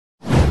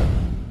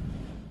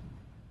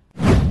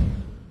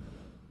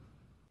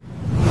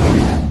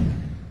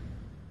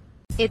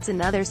It's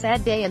another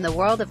sad day in the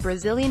world of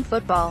Brazilian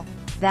football.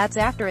 That's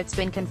after it's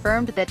been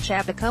confirmed that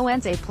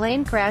Chapecoense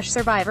plane crash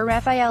survivor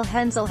Rafael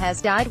Henzel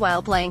has died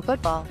while playing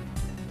football.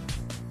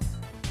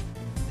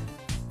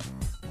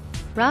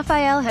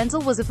 Rafael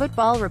Henzel was a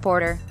football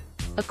reporter.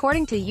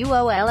 According to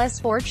UOL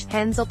Esporte,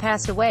 Henzel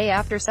passed away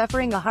after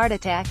suffering a heart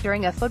attack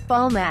during a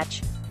football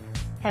match.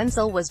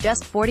 Henzel was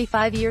just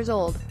 45 years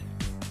old.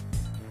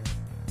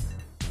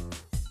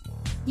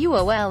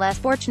 UOL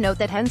Esporte note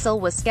that Henzel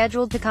was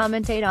scheduled to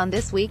commentate on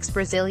this week's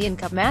Brazilian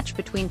Cup match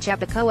between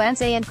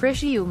Chapecoense and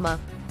Criciúma.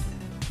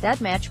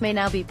 That match may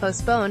now be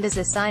postponed as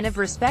a sign of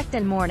respect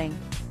and mourning.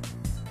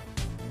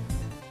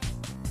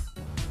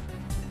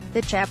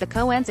 The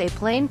Chapecoense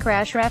plane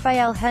crash.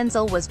 Rafael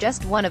Henzel was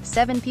just one of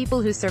 7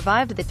 people who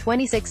survived the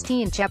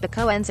 2016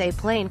 Chapecoense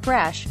plane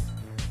crash.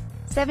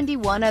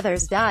 71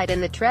 others died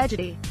in the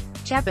tragedy.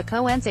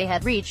 Chapecoense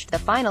had reached the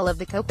final of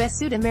the Copa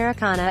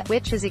Sudamericana,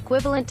 which is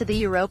equivalent to the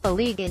Europa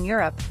League in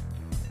Europe.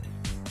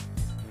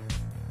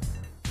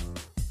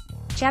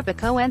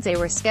 Chapecoense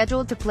were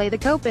scheduled to play the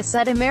Copa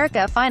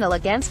Sudamericana final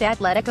against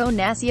Atlético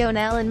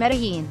Nacional in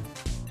Medellín.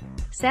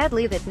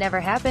 Sadly, that never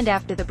happened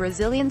after the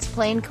Brazilians'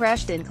 plane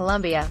crashed in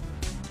Colombia.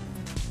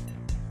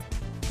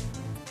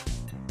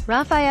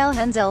 Rafael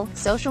Henzel,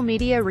 social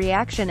media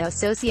reaction.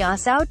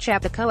 Associação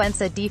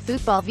Chapecoense de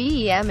Futebol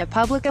Vem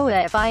publicou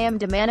FM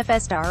de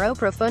manifestar o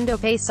profundo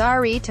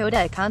pesar e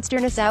toda a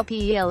consternação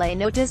pela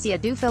notícia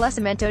do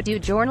falecimento do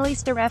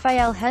jornalista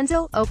Rafael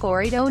Henzel,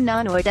 ocorrido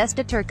na noite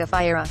desta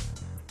terça-feira.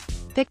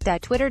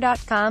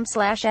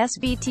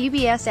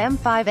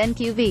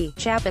 pic.twitter.com/sbtbsm5nqv,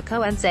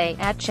 Chapecoense,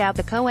 at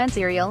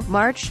Chapecoense Real,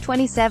 March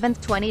 27,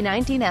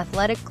 2019.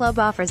 Athletic Club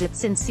offers its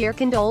sincere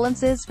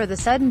condolences for the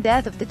sudden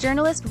death of the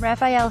journalist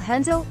Rafael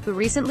Henzel, who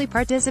recently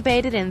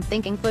participated in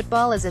Thinking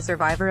Football as a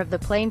survivor of the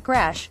plane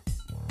crash.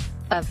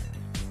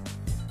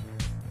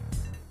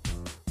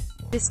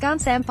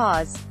 Descanse en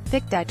paz.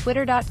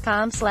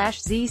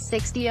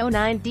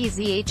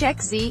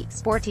 pic.twitter.com/z6009dzhxz,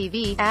 Sport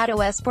TV, at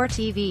OS Sport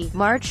TV,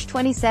 March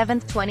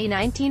 27,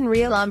 2019.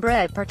 Real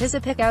Hombre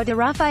participou de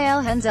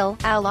Rafael Henzel,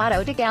 ao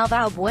lado de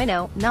Galvão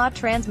Bueno, na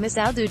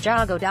transmissão do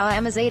jogo da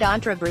amizade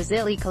entre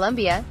Brasil e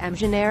Colombia, em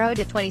janeiro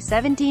de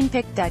 2017.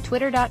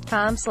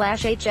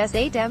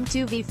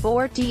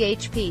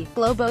 pic.twitter.com/hs8m2v4thp,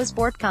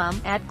 Globosport.com,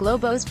 at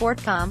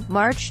Globosport.com,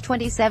 March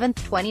 27,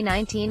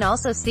 2019.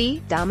 Also see,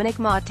 Dominic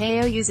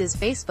Mateo uses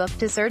Facebook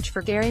to search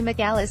for Gary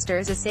McAllister's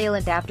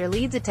assailant after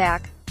Leeds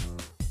attack.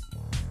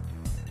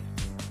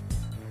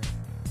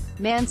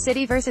 Man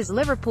City vs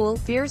Liverpool,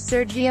 fears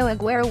Sergio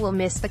Aguero will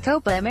miss the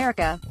Copa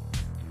America.